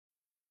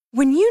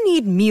When you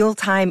need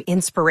mealtime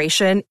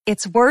inspiration,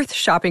 it's worth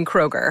shopping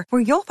Kroger,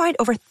 where you'll find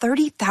over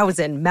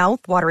 30,000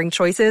 mouth-watering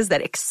choices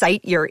that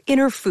excite your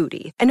inner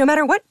foodie. And no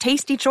matter what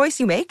tasty choice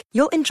you make,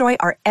 you'll enjoy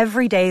our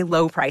everyday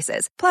low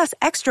prices, plus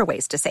extra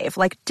ways to save,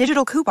 like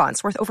digital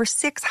coupons worth over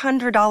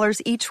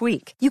 $600 each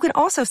week. You can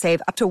also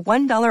save up to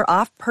 $1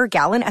 off per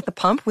gallon at the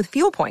pump with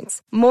fuel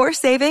points. More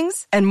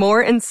savings and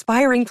more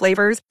inspiring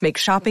flavors make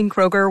shopping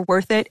Kroger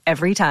worth it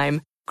every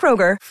time.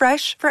 Kroger,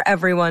 fresh for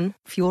everyone.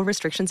 Fuel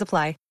restrictions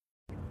apply.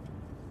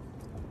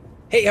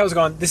 Hey, how's it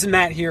going? This is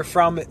Matt here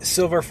from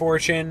Silver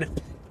Fortune.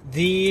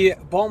 The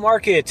bull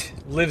market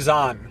lives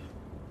on.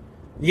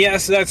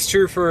 Yes, that's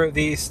true for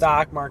the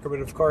stock market, but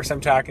of course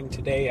I'm talking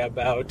today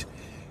about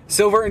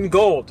silver and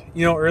gold.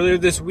 You know, earlier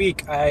this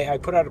week I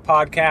put out a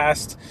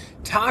podcast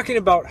talking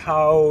about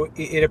how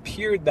it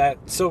appeared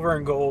that silver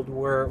and gold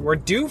were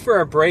due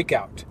for a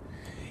breakout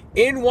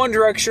in one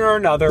direction or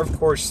another. Of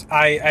course,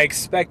 I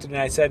expected, and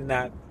I said in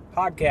that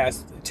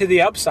podcast, to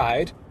the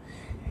upside.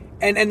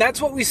 And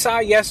that's what we saw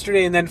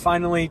yesterday, and then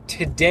finally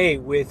today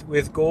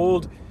with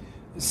gold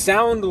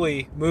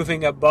soundly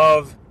moving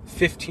above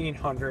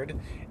 $1,500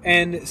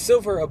 and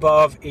silver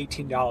above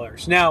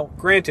 $18. Now,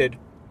 granted,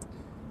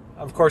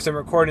 of course, I'm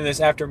recording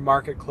this after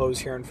market close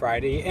here on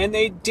Friday, and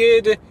they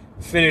did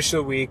finish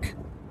the week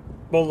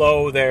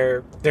below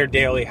their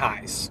daily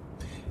highs.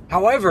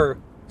 However,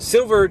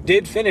 silver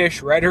did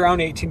finish right around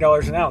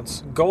 $18 an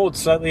ounce. Gold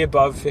slightly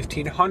above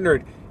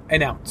 $1,500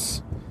 an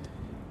ounce.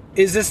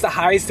 Is this the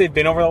highest they've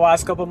been over the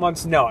last couple of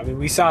months? No. I mean,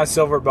 we saw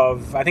silver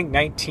above, I think,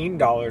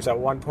 $19 at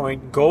one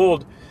point.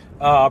 Gold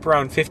up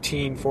around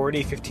 $15.40,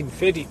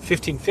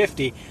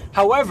 $15.50.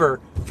 However,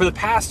 for the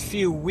past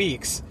few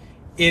weeks,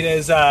 it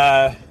is,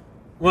 well,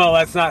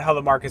 that's not how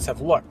the markets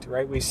have looked,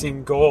 right? We've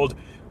seen gold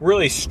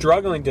really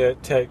struggling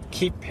to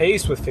keep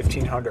pace with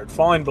 $1,500,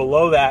 falling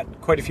below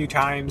that quite a few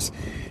times,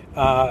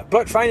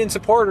 but finding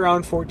support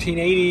around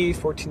 $14.80,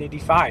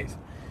 $14.85.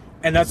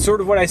 And that's sort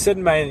of what I said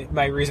in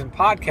my recent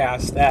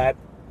podcast, that,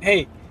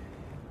 hey,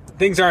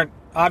 things aren't,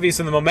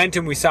 obviously the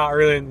momentum we saw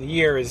earlier in the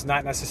year is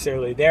not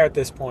necessarily there at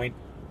this point,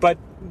 but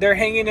they're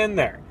hanging in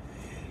there.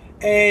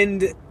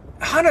 And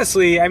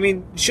honestly, I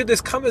mean, should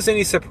this come as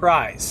any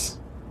surprise?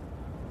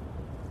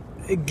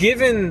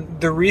 Given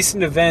the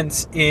recent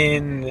events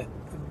in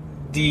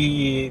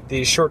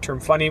the short-term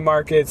funding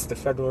markets, the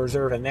Federal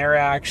Reserve and their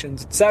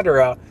actions,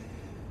 etc.,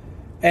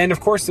 and of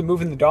course the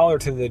move in the dollar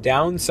to the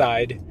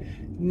downside,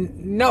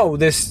 no,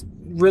 this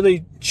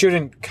really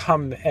shouldn't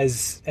come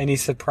as any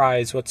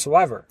surprise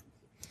whatsoever.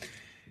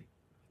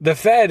 The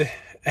Fed,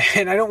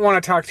 and I don't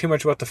want to talk too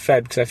much about the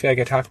Fed because I feel like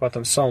I talk about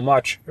them so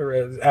much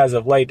as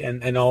of late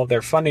and all of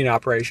their funding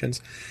operations,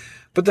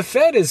 but the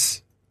Fed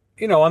is,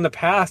 you know, on the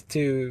path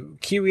to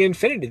QE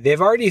infinity.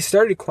 They've already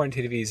started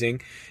quantitative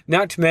easing,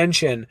 not to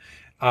mention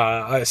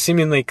a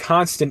seemingly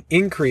constant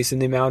increase in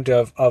the amount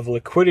of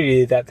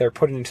liquidity that they're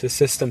putting into the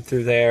system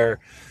through their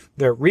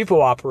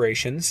repo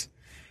operations.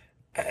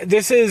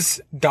 This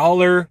is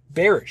dollar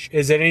bearish.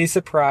 Is it any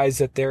surprise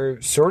that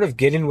they're sort of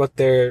getting what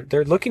they're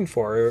looking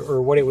for,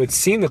 or what it would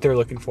seem that they're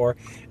looking for,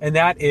 and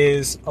that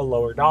is a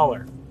lower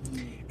dollar?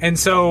 And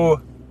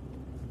so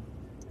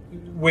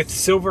with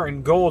silver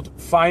and gold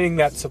finding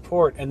that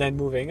support and then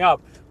moving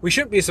up, we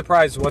shouldn't be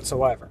surprised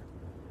whatsoever.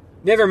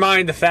 Never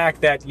mind the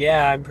fact that,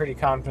 yeah, I'm pretty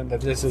confident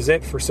that this is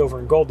it for silver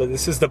and gold, that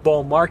this is the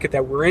bull market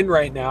that we're in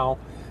right now,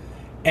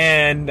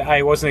 and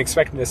I wasn't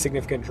expecting a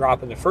significant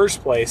drop in the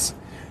first place.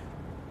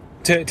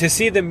 To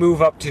see them move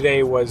up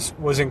today was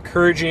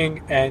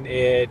encouraging, and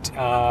it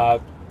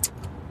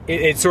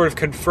sort of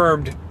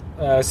confirmed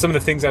some of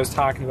the things I was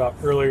talking about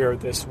earlier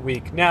this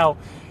week. Now,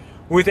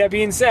 with that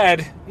being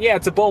said, yeah,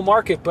 it's a bull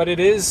market, but it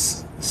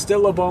is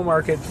still a bull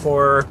market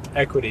for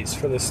equities,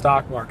 for the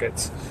stock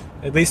markets,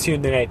 at least here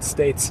in the United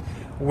States,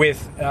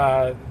 with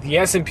the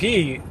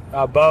S&P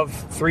above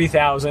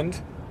 3,000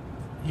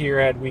 here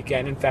at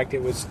weekend. In fact,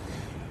 it was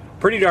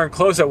pretty darn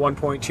close at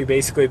 1.2,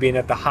 basically being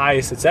at the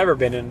highest it's ever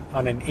been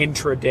on an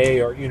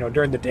intraday or, you know,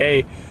 during the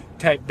day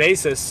type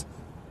basis.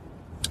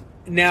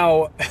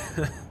 Now,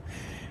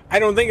 I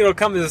don't think it'll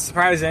come as a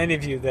surprise to any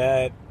of you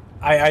that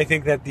I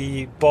think that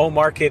the bull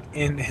market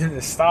in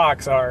the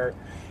stocks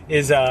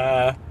is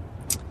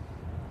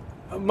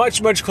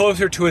much, much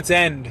closer to its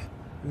end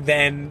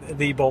than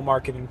the bull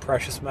market in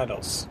precious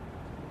metals.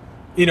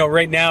 You know,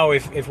 right now,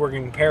 if we're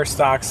going to compare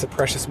stocks to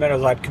precious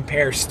metals, I'd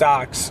compare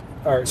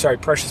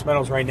precious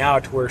metals right now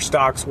to where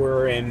stocks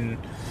were in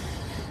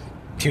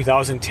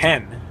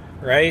 2010,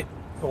 right?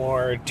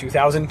 Or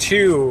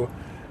 2002,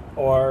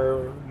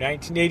 or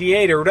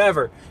 1988, or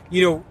whatever.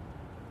 You know,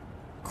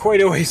 quite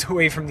a ways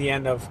away from the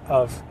end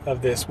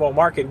of this bull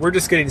market. We're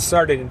just getting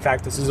started. In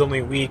fact, this is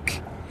only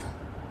week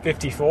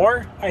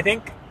 54, I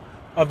think,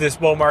 of this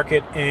bull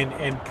market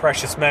in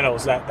precious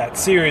metals, that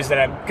series that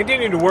I'm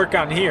continuing to work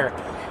on here.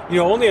 You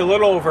know, only a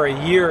little over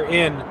a year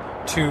in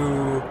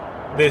to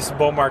this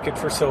bull market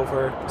for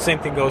silver. Same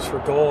thing goes for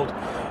gold.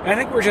 And I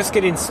think we're just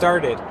getting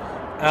started.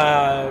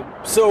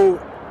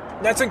 So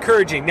that's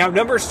encouraging. Now,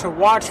 numbers to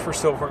watch for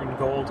silver and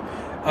gold.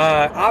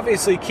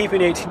 Obviously,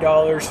 keeping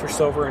 $18 for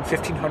silver and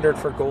 $1,500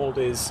 for gold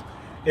is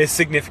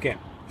significant.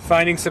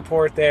 Finding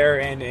support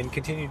there and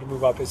continuing to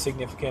move up is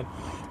significant.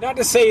 Not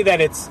to say that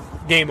it's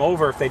game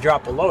over if they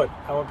drop below it.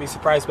 I won't be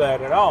surprised by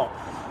that at all.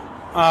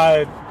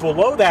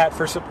 Below that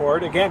for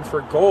support, again,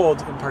 for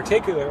gold in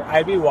particular,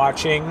 I'd be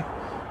watching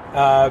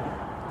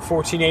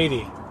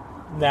 1480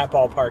 in that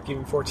ballpark,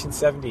 even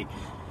 1470.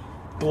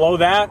 Below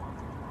that,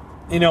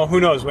 who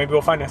knows? Maybe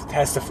we'll find a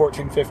test of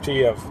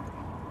 1450 of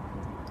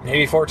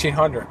maybe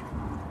 1400.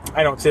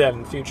 I don't see that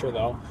in the future,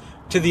 though.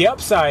 To the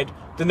upside,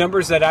 the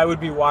numbers that I would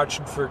be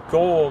watching for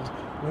gold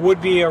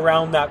would be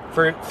around that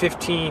for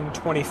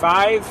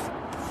 1525,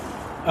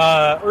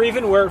 or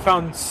even where it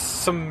found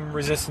some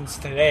resistance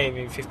today,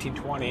 maybe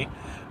 1520.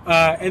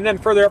 And then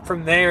further up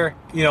from there,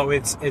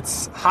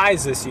 it's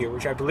highs this year,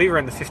 which I believe are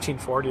in the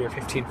 1540 or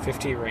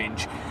 1550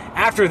 range.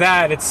 After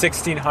that, it's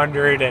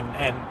 1600, and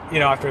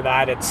after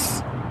that,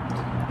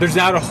 there's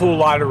not a whole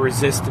lot of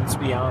resistance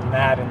beyond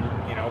that,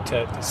 and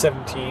to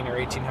 17 or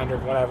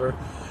 1800, whatever.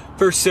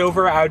 For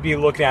silver, I would be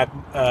looking at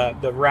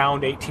the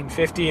round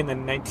 1850 and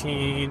then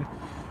 19,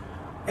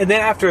 and then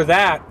after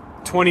that,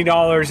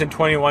 $20 and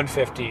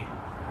 $21.50.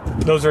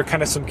 Those are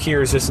kind of some key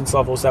resistance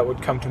levels that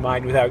would come to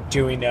mind without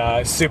doing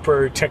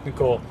super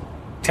technical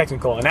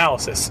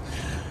analysis.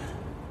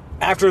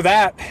 After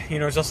that,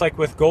 just like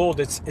with gold,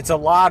 it's a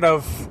lot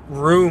of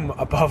room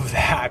above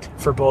that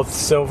for both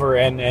silver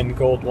and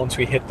gold once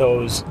we hit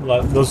those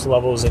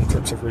levels in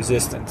terms of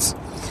resistance.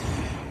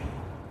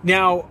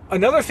 Now,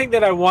 another thing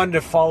that I wanted to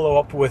follow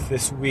up with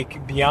this week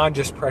beyond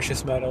just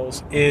precious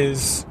metals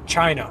is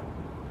China.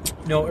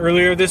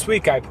 Earlier this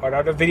week I put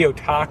out a video or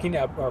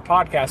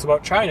podcast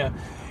about China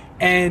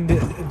and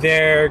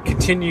their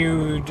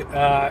continued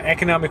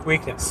economic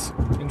weakness.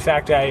 In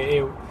fact,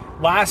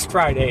 last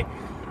Friday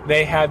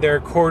they had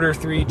their quarter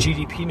 3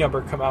 GDP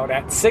number come out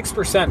at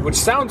 6%, which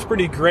sounds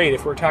pretty great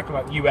if we're talking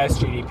about US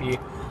GDP.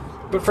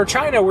 But for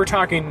China, we're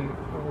talking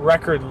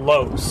record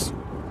lows,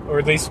 or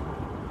at least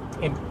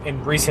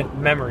in recent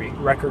memory,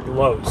 record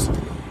lows.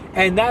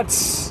 And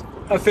that's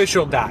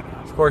official data.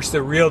 Of course,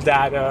 the real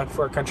data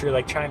for a country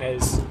like China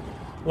is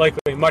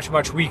likely much,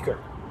 much weaker.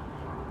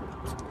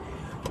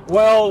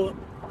 Well,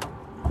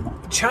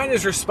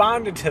 China's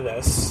responded to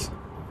this.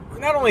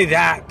 Not only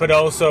that, but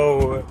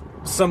also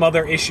some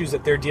other issues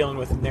that they're dealing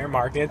with in their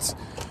markets,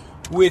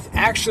 with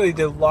actually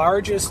the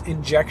largest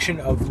injection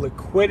of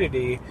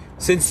liquidity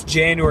since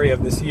January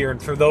of this year.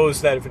 And for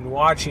those that have been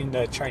watching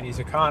the Chinese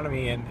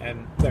economy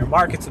and their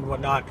markets and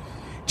whatnot,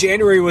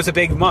 January was a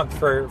big month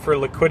for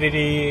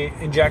liquidity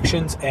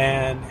injections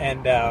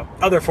and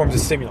other forms of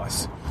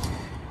stimulus.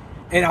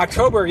 In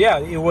October,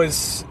 it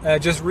was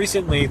just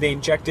recently they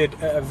injected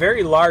a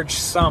very large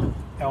sum.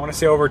 I want to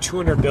say over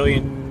 $200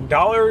 billion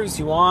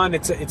yuan.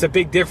 It's a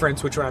big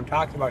difference, which what I'm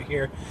talking about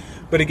here.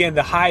 But again,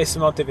 the highest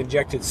amount they've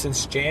injected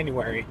since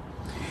January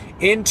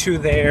into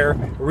their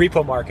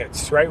repo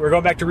markets, right? We're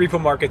going back to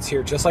repo markets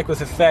here, just like with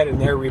the Fed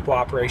and their repo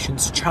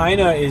operations.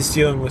 China is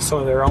dealing with some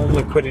of their own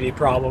liquidity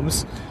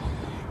problems,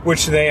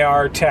 which they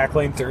are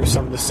tackling through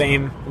some of the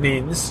same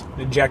means,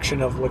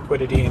 injection of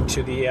liquidity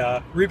into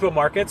the repo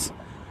markets.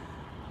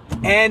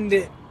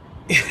 And,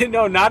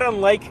 not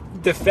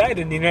unlike the Fed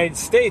in the United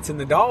States and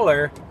the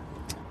dollar,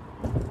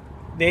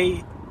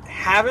 they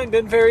haven't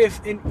been very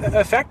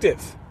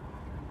effective.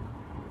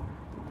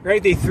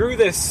 Right? They threw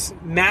this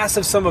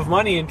massive sum of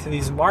money into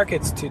these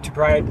markets to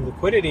provide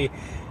liquidity,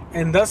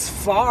 and thus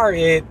far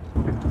it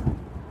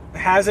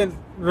hasn't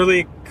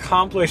really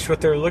accomplished what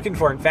they're looking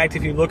for. In fact,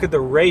 if you look at the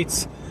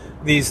rates,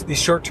 these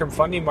short-term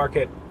funding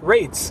market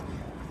rates,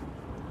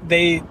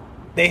 they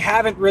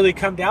haven't really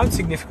come down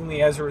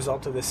significantly as a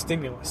result of this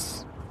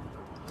stimulus.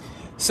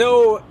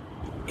 So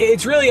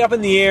it's really up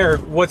in the air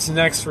what's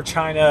next for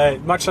China.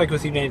 Much like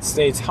with the United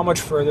States, how much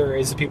further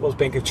is the People's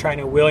Bank of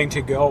China willing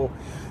to go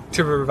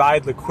to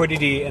provide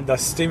liquidity and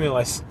thus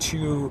stimulus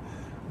to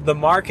the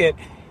market?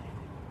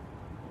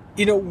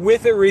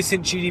 With a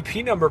recent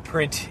GDP number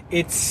print,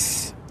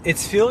 it's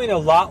feeling a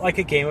lot like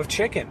a game of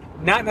chicken.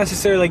 Not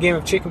necessarily a game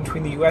of chicken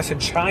between the U.S.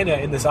 and China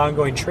in this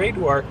ongoing trade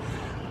war,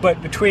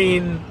 but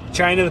between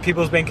China, the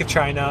People's Bank of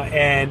China,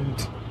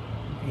 and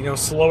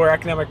slower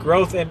economic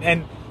growth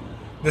and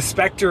the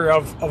specter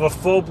of a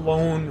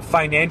full-blown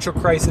financial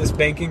crisis,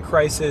 banking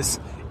crisis,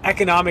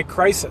 economic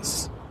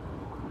crisis.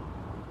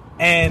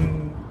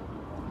 And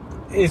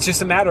it's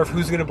just a matter of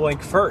who's going to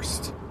blink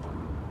first.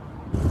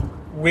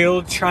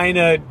 Will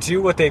China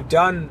do what they've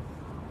done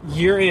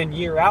year in and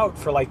year out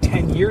for like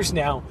 10 years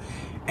now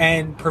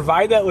and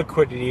provide that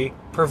liquidity,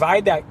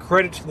 provide that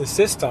credit to the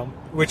system,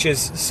 which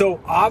is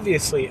so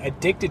obviously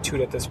addicted to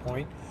it at this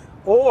point?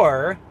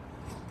 Or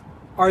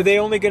are they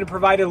only going to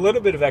provide a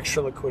little bit of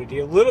extra liquidity,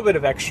 a little bit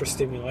of extra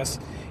stimulus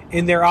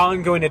in their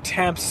ongoing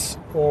attempts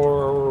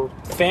or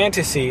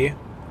fantasy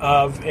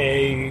of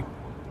a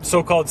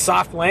so-called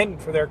soft landing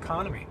for their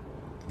economy?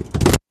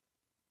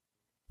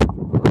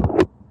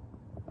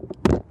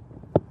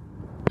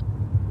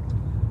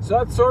 So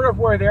that's sort of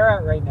where they're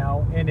at right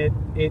now, and it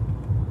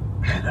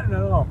I don't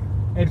know.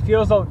 It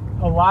feels a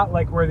lot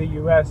like where the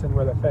U.S. and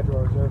where the Federal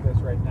Reserve is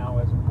right now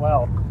as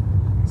well.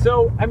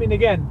 So, I mean,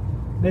 again,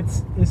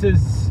 this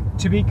is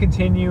to be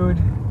continued.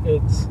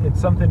 It's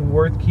something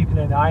worth keeping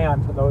an eye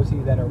on for those of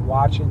you that are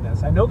watching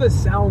this. I know this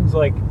sounds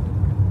like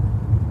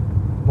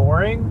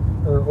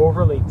boring or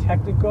overly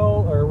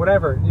technical or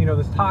whatever,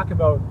 this talk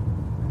about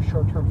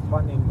short-term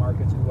funding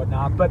markets and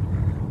whatnot, but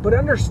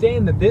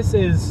understand that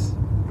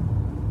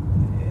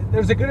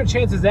there's a good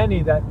chance as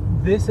any that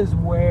this is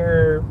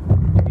where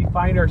we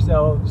find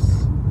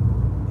ourselves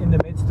in the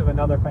midst of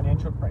another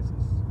financial crisis,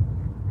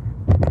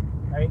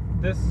 right?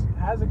 This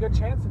has a good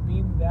chance of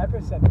being the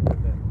epicenter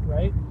of it,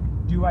 right?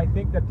 Do I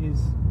think that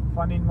these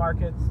funding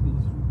markets,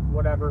 these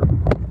whatever,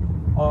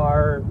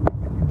 are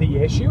the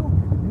issue?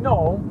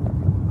 No.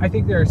 I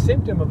think they're a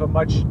symptom of a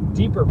much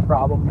deeper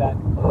problem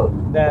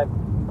that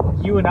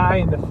you and I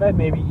and the Fed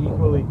may be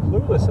equally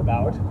clueless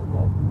about.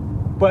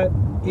 But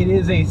it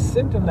is a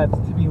symptom that's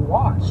to be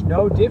watched.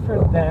 No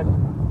different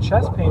than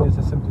chest pain is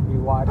a symptom to be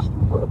watched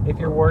if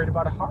you're worried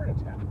about a heart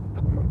attack,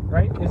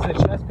 right? Is the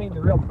chest pain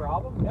the real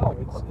problem? No,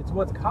 it's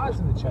what's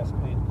causing the chest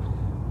pain.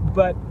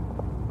 But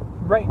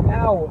right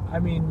now, I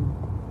mean,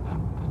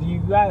 the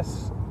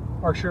U.S.,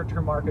 our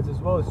short-term markets, as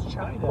well as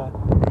China,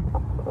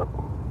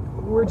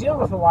 we're dealing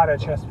with a lot of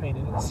chest pain,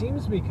 and it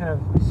seems to be kind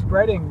of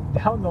spreading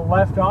down the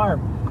left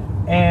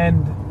arm,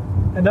 and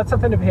that's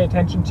something to pay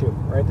attention to,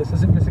 right? This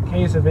isn't just a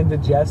case of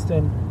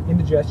indigestion,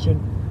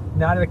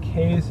 not a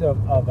case of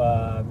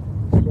a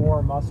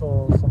sore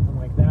muscle, something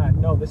like that.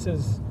 No, this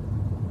is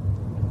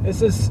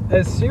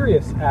as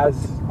serious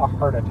as a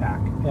heart attack,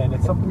 and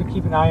it's something to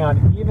keep an eye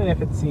on, even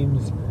if it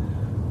seems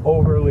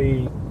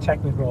overly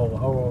technical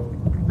or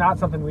not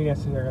something we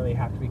necessarily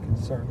have to be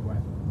concerned with.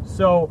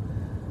 So,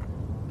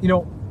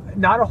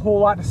 not a whole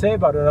lot to say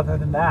about it other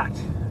than that.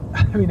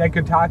 I mean, I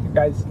could talk you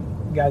guys'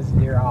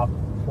 ear off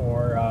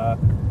for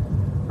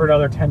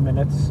another 10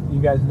 minutes. You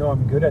guys know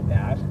I'm good at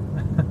that.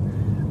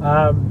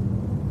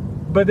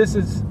 But this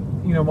is,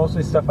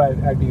 mostly stuff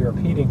I'd be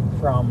repeating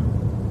from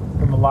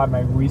a lot of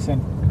my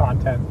recent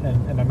content,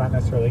 and I'm not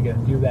necessarily going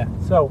to do that.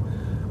 So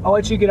I'll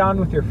let you get on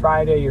with your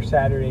Friday, your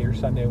Saturday, your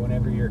Sunday,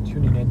 whenever you're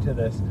tuning into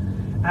this.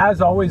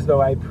 As always,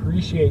 though, I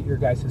appreciate your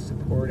guys'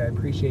 support. I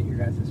appreciate your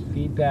guys'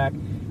 feedback.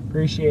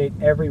 Appreciate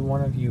every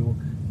one of you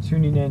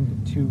tuning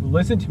in to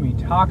listen to me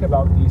talk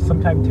about these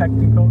sometimes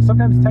technical.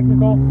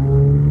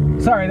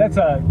 Sorry, that's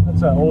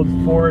an old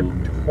Ford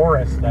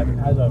Taurus that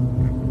has a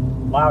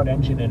loud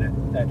engine in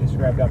it that just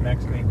revved up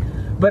next to me.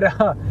 But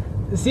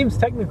it seems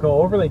technical,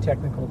 overly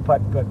technical,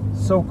 but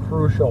so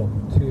crucial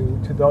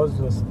to those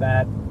of us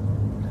that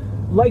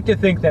like to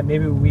think that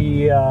maybe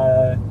we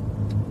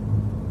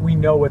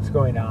know what's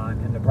going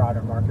on in the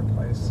broader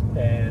marketplace,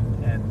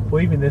 and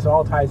believing this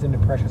all ties into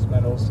precious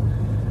metals,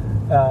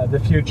 the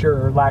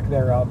future or lack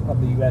thereof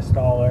of the U.S.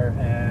 dollar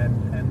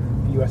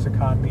and the U.S.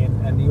 economy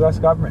and the U.S.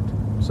 government.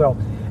 So,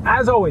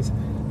 as always,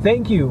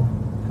 thank you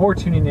for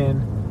tuning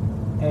in,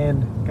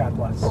 and God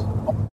bless.